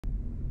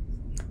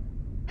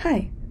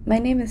Hi, my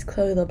name is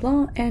Chloe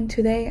LeBlanc, and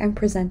today I'm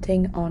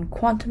presenting on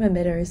quantum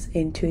emitters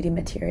in 2D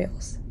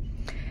materials.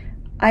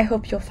 I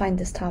hope you'll find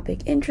this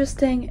topic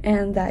interesting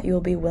and that you'll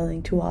be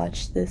willing to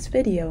watch this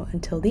video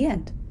until the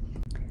end.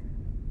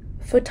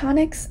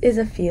 Photonics is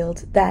a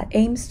field that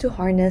aims to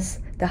harness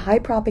the high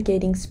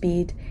propagating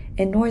speed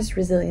and noise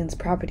resilience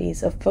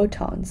properties of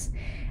photons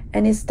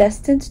and is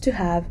destined to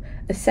have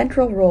a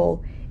central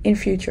role in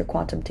future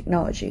quantum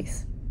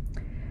technologies.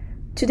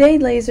 Today,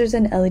 lasers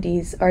and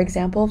LEDs are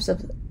examples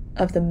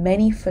of the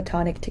many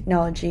photonic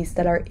technologies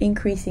that are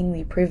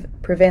increasingly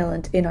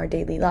prevalent in our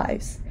daily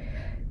lives.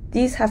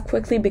 These have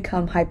quickly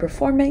become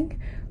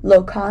high-performing,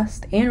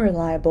 low-cost, and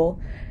reliable,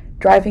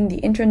 driving the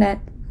internet,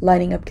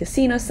 lighting up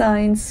casino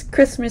signs,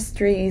 Christmas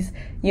trees,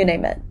 you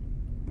name it.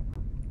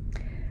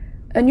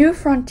 A new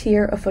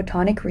frontier of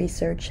photonic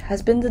research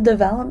has been the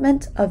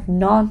development of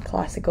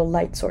non-classical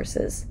light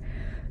sources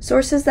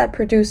that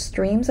produce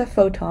streams of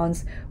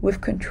photons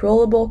with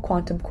controllable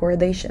quantum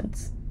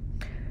correlations.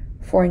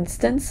 For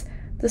instance,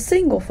 the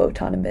single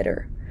photon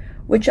emitter,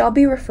 which I'll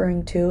be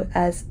referring to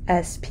as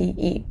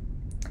SPE.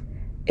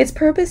 Its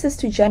purpose is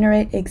to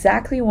generate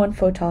exactly one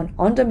photon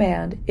on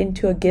demand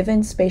into a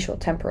given spatial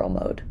temporal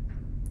mode.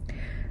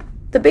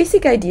 The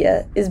basic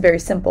idea is very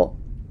simple.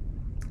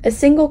 A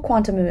single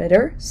quantum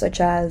emitter,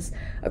 such as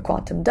a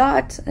quantum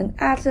dot, an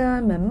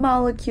atom, a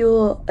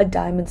molecule, a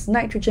diamond's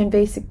nitrogen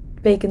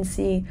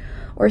vacancy,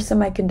 or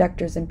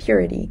semiconductor's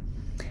impurity,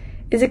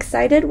 is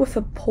excited with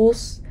a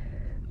pulse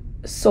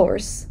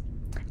source,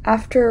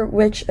 after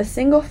which a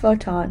single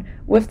photon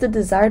with the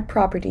desired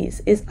properties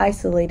is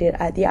isolated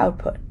at the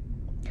output.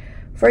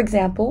 For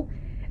example,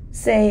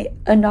 say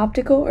an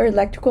optical or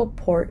electrical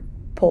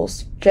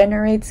pulse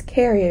generates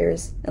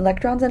carriers,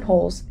 electrons and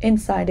holes,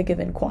 inside a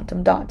given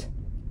quantum dot.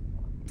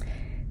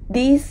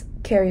 These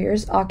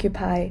carriers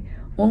occupy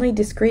only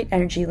discrete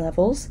energy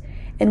levels,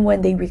 and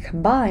when they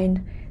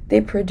recombine,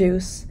 they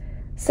produce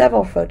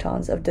several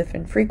photons of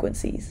different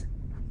frequencies.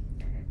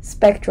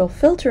 Spectral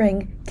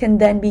filtering can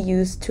then be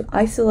used to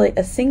isolate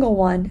a single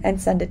one and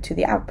send it to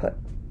the output.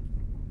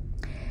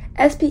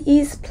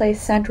 SPEs play a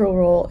central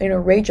role in a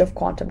range of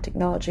quantum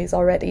technologies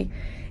already,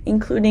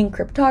 including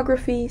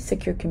cryptography,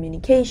 secure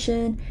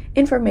communication,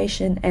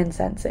 information, and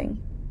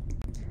sensing.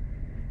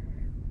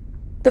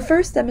 The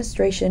first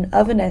demonstration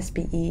of an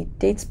SPE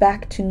dates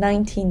back to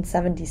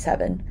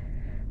 1977.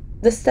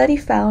 The study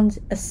found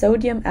a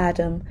sodium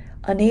atom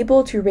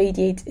unable to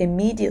radiate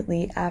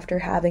immediately after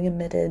having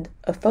emitted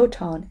a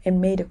photon and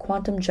made a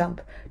quantum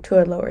jump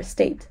to a lower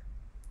state.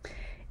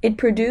 It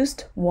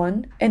produced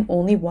one and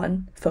only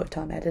one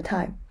photon at a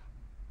time.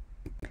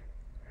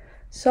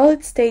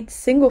 Solid-state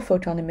single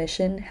photon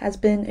emission has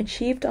been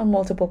achieved on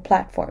multiple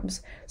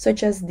platforms,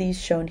 such as these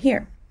shown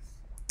here: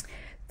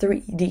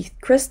 3D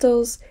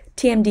crystals,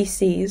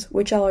 TMDCs,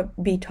 which I'll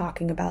be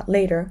talking about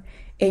later,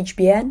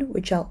 HBN,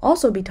 which I'll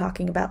also be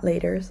talking about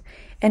later,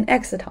 and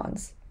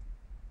excitons.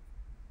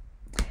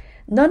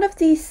 None of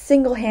these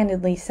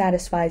single-handedly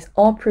satisfies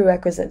all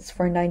prerequisites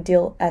for an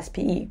ideal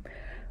SPE,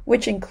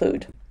 which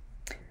include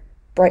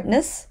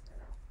brightness,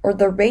 or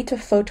the rate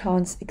of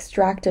photons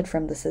extracted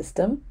from the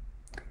system,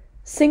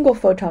 single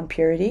photon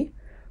purity,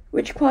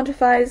 which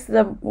quantifies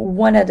the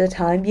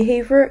one-at-a-time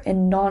behavior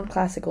and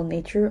non-classical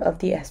nature of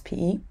the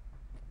SPE,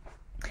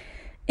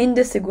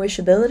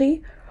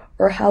 indistinguishability,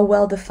 or how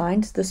well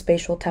defined the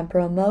spatial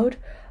temporal mode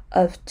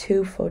of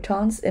two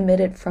photons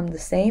emitted from the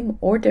same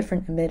or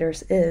different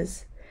emitters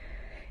is,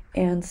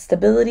 and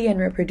stability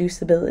and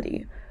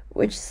reproducibility,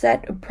 which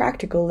set a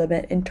practical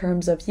limit in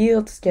terms of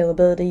yield,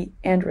 scalability,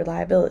 and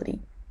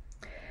reliability.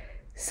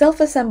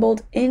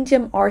 Self-assembled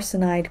indium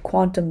arsenide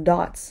quantum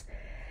dots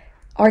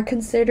are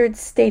considered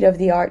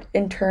state-of-the-art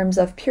in terms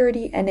of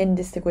purity and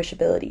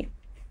indistinguishability.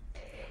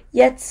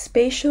 Yet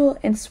spatial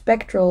and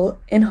spectral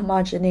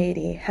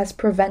inhomogeneity has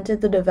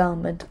prevented the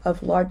development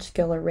of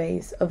large-scale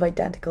arrays of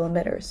identical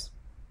emitters.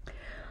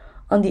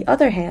 On the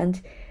other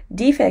hand,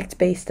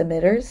 defect-based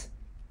emitters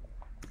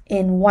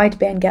in wide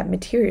bandgap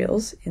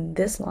materials, in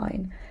this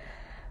line,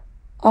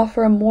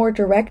 offer a more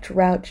direct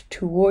route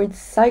towards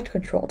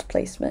site-controlled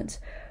placement,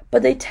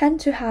 but they tend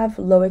to have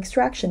low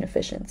extraction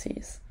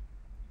efficiencies.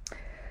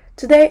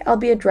 Today, I'll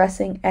be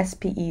addressing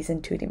SPEs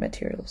in 2D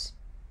materials.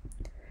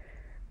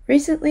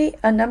 Recently,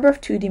 a number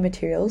of 2D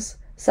materials,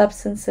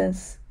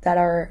 substances that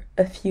are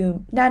a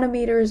few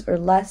nanometers or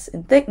less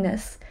in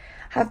thickness,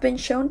 have been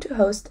shown to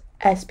host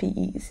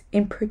SPEs,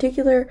 in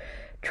particular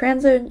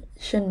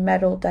transition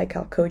metal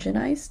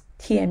dichalcogenized,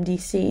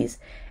 TMDCs,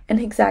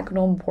 and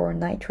hexagonal boron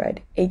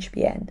nitride,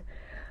 HBN,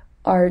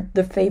 are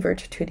the favored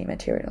 2D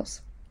materials.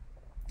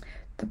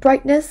 The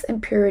brightness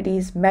and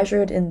purities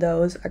measured in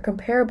those are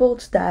comparable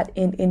to that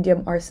in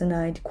indium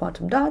arsenide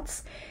quantum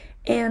dots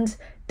and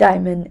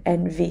diamond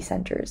and V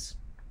centers.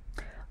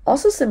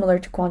 Also similar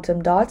to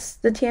quantum dots,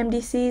 the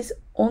TMDCs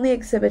only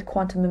exhibit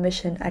quantum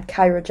emission at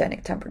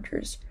cryogenic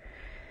temperatures.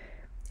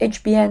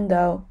 HBN,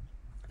 though,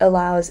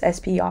 allows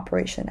SPE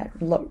operation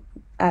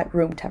at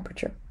room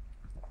temperature.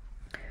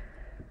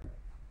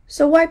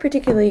 So why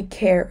particularly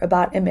care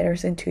about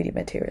emitters in 2D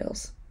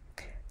materials?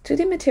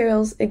 2D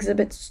materials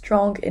exhibit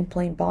strong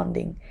in-plane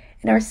bonding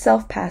and are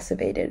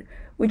self-passivated,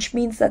 which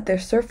means that their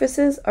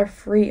surfaces are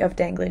free of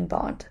dangling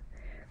bond.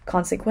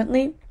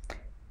 Consequently,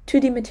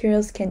 2D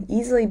materials can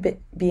easily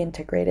be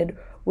integrated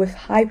with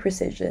high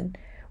precision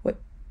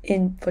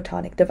in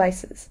photonic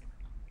devices.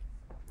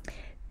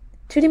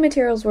 2D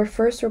materials were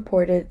first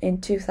reported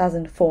in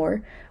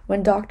 2004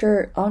 when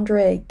Dr.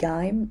 André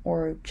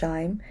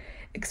Geim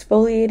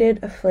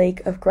exfoliated a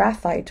flake of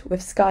graphite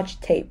with Scotch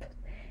tape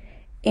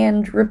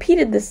and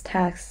repeated this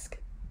task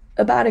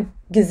about a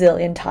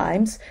gazillion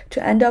times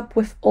to end up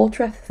with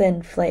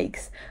ultra-thin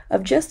flakes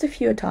of just a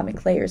few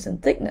atomic layers in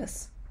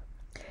thickness.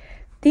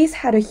 These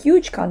had a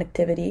huge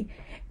conductivity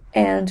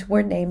and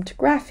were named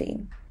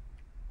graphene.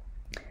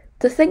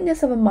 The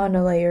thickness of a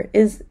monolayer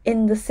is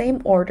in the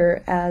same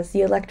order as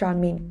the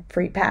electron mean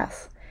free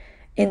path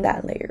in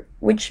that layer,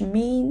 which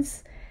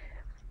means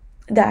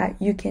that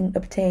you can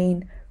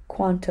obtain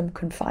quantum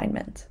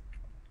confinement.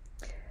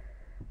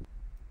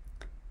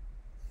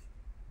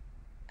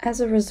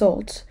 As a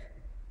result,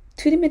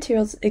 2D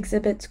materials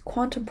exhibit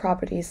quantum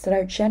properties that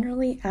are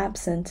generally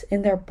absent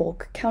in their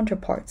bulk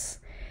counterparts.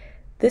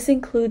 This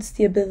includes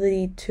the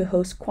ability to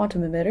host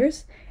quantum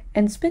emitters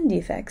and spin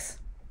defects.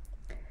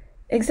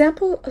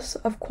 Examples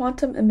of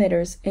quantum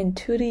emitters in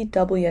 2D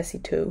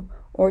WSE2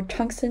 or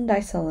tungsten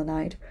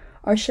diselenide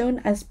are shown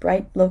as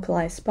bright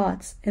localized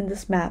spots in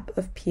this map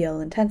of PL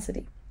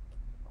intensity.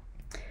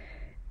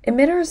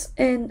 Emitters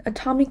in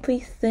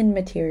atomically thin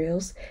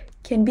materials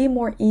can be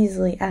more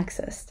easily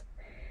accessed.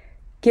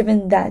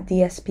 Given that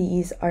the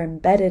SPEs are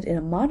embedded in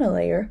a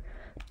monolayer,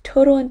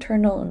 total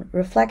internal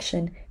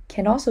reflection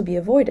can also be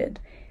avoided,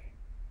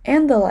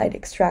 and the light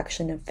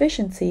extraction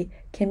efficiency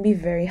can be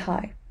very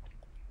high.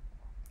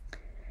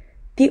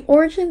 The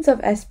origins of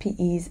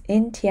SPEs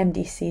in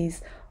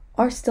TMDCs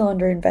are still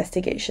under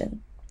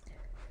investigation.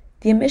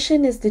 The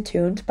emission is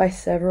detuned by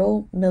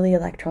several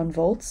millielectron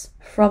volts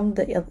from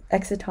the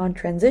exciton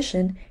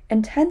transition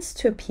and tends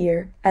to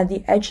appear at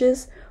the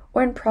edges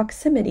or in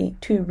proximity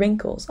to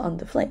wrinkles on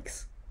the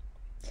flakes.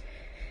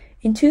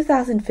 In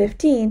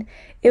 2015,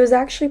 it was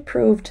actually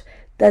proved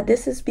that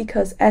this is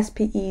because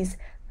SPEs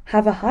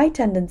have a high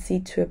tendency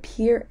to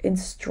appear in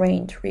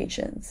strained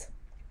regions.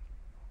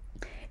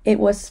 It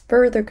was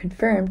further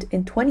confirmed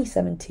in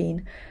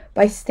 2017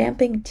 by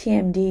stamping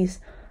TMDs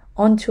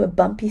onto a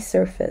bumpy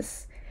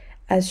surface,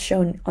 as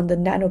shown on the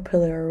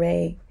nanopillar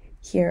array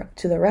here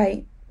to the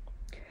right,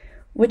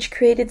 which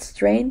created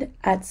strain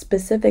at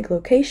specific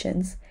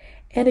locations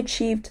and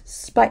achieved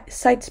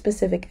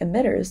site-specific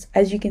emitters,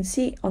 as you can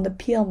see on the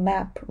PL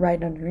map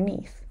right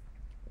underneath.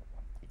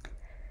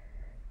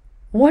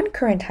 One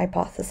current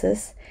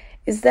hypothesis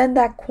is then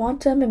that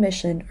quantum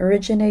emission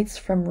originates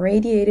from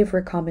radiative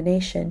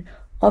recombination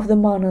of the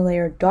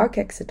monolayer dark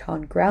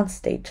exciton ground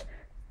state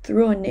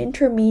through an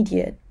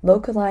intermediate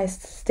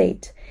localized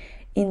state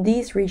in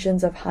these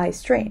regions of high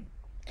strain.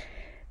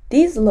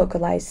 These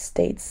localized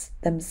states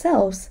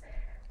themselves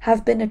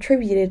have been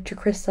attributed to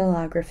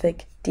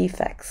crystallographic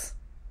defects.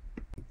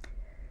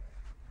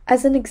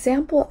 As an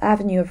example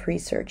avenue of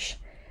research,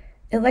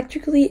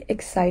 electrically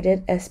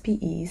excited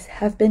SPEs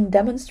have been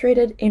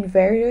demonstrated in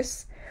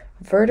various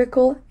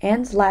vertical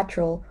and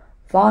lateral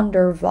van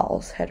der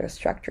Waals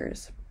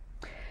heterostructures.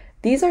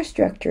 These are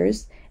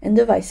structures and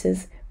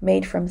devices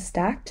made from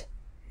stacked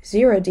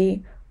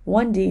 0D,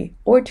 1D,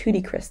 or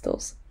 2D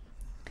crystals.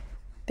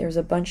 There's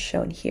a bunch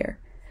shown here.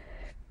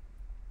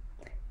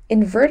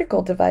 In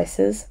vertical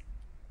devices,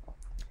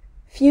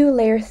 few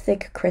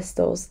layer-thick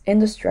crystals in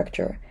the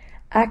structure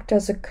act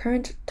as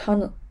current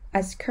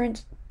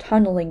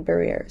tunneling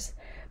barriers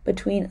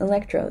between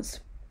electrodes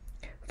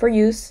for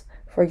use,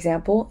 for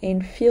example,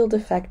 in field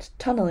effect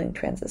tunneling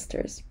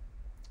transistors,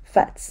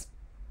 FETs.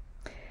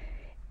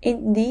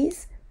 In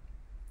these,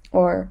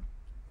 or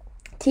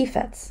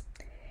TFETs,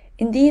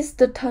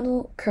 the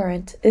tunnel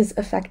current is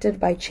affected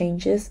by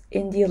changes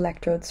in the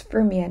electrode's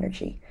Fermi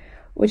energy,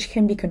 which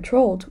can be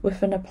controlled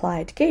with an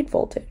applied gate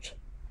voltage.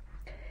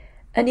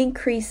 An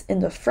increase in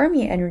the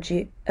Fermi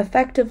energy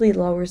effectively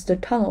lowers the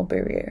tunnel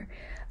barrier,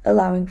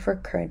 allowing for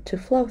current to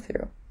flow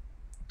through.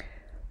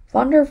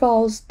 Van der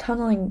Waals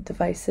tunneling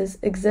devices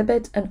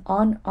exhibit an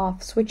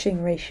on-off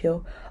switching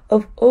ratio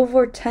of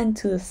over 10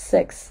 to the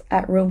 6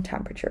 at room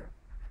temperature.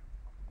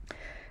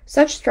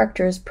 Such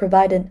structures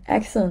provide an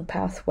excellent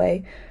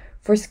pathway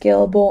for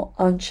scalable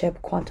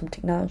on-chip quantum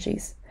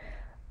technologies,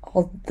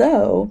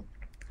 although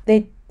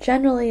they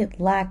generally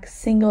lack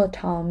single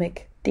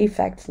atomic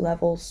defect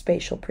level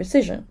spatial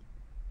precision.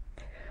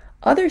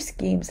 Other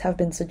schemes have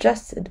been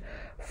suggested,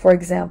 for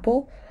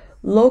example,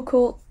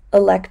 local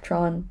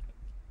electron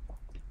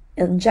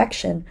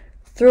injection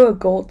through a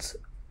gold-coated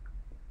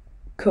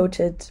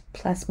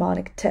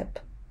plasmonic tip.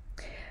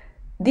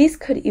 These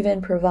could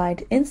even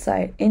provide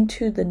insight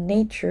into the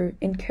nature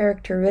and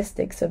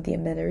characteristics of the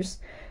emitters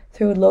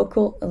through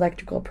local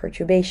electrical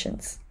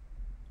perturbations.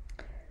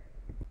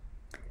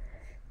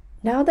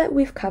 Now that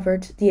we've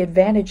covered the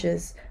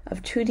advantages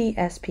of 2D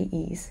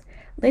SPEs,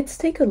 let's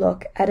take a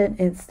look at an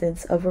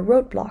instance of a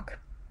roadblock.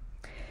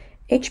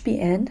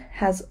 HBN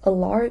has a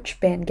large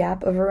band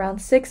gap of around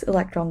 6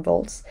 electron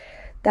volts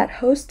that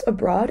host a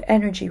broad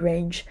energy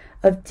range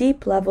of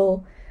deep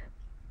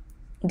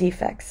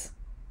defect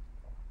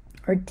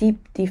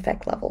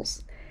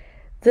levels.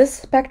 This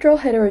spectral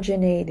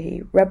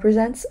heterogeneity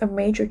represents a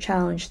major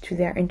challenge to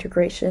their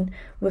integration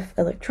with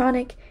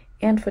electronic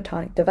and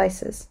photonic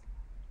devices.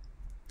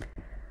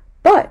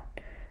 But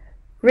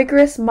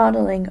rigorous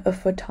modeling of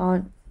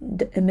photon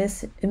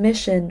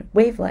emission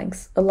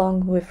wavelengths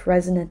along with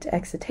resonant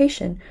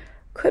excitation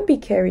could be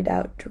carried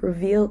out to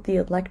reveal the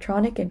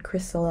electronic and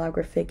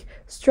crystallographic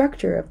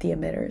structure of the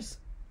emitters.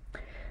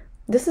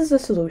 This is a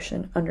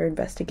solution under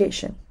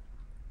investigation.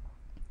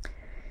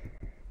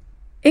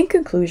 In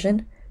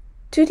conclusion,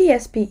 2D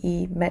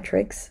SPE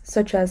metrics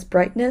such as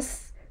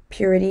brightness,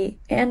 purity,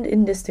 and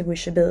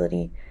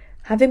indistinguishability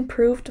have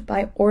improved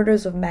by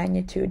orders of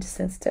magnitude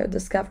since their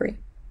discovery.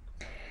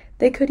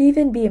 They could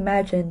even be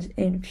imagined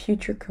in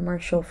future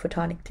commercial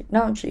photonic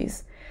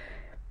technologies.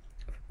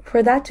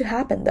 For that to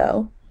happen,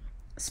 though,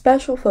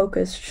 special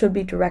focus should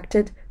be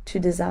directed to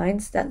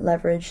designs that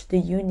leverage the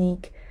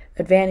unique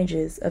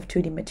advantages of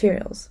 2D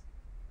materials,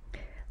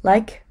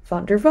 like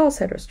van der Waals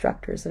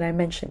heterostructures that I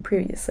mentioned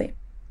previously.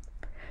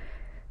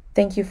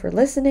 Thank you for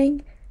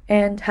listening,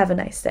 and have a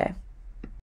nice day.